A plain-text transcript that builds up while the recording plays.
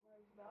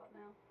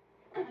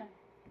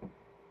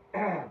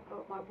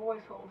my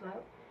voice holds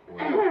up.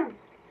 Well.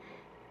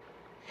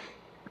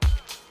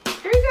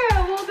 Here you go,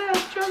 a little bit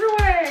of Sugar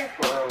Wave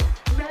for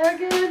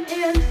Megan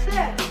and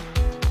Seth.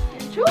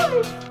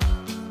 Enjoy!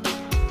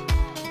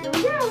 Here we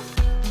go.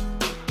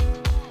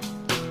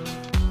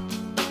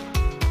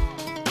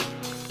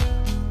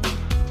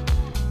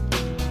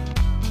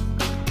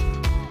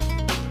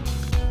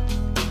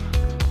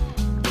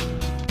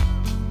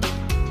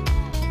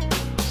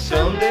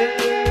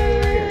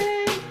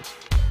 Someday,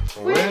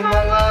 when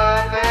my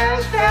life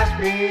has passed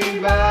me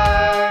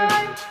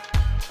by,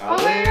 I'll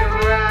lay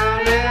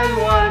around and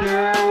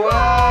wonder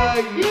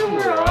why you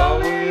were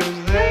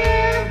always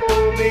there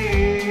for me.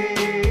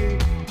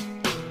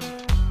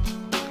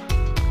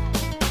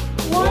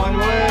 One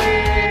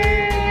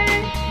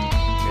way,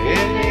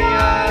 in the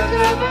eyes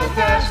of a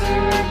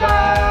passerby,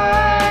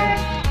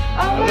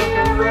 I'll look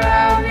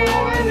around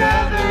for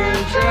another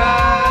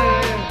try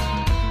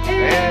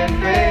and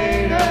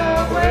fade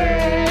away.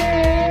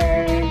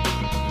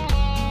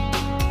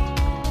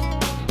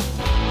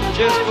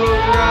 Just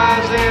close your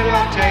eyes and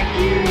I'll take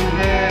you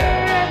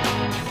there.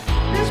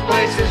 This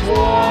place is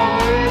warm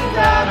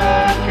without a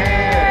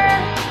care.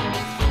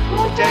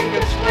 We'll take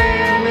a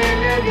swim in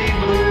the deep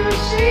blue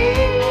sea.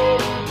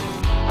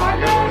 I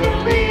go to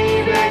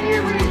leave and you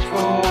reach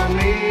for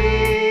me.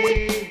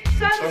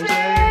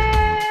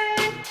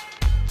 Someday,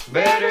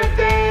 better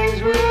things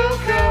will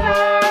come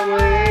our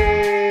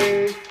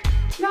way.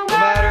 No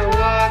matter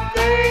what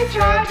they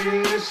try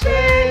to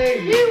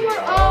say, you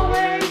were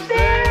always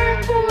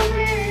there for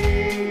me.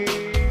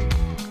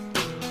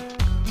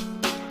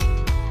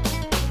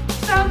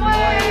 Some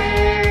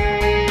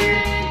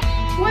way,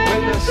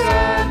 when the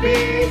sun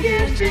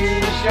begins to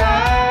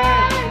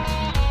shine,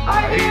 I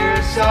hear a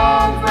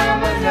song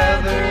from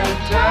another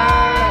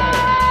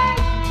time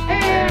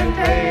and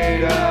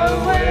fade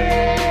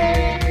away,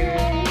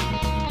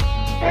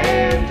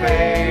 and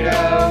fade away.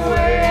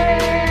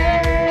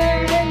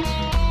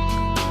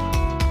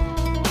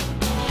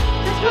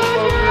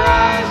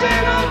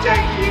 And I'll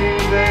take you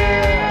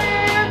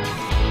there.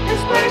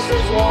 This place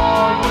is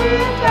warm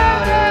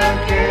without a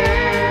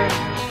care.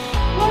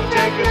 We'll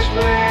take a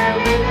swim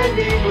in the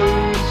deep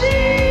blue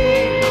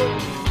sea.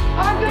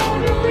 I'm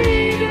gonna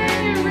read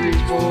and you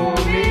reach for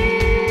me.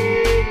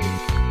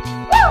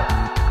 Woo!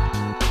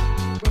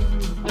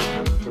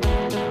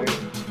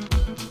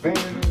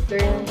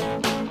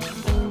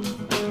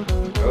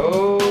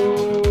 Oh,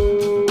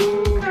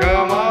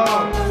 come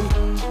on.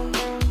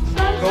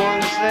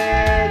 Someone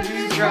said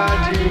you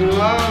tried too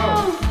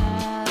long.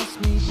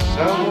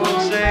 Someone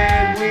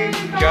said we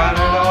got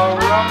it all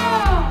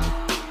wrong.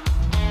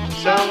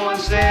 Someone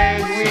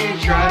said we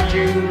tried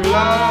too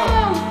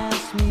long.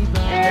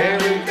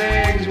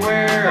 Everything's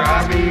where I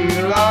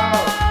belong.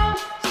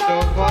 So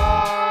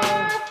far,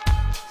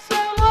 so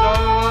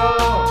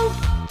long,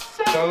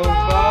 so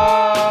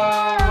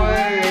far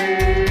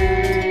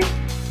away.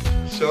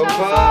 So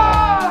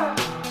far,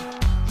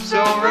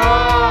 so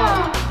wrong,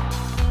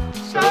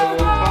 so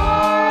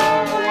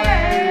far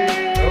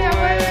away,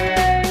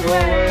 away,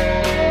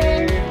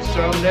 away.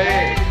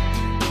 Someday,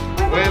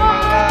 when my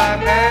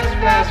life has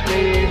passed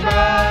me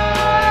by,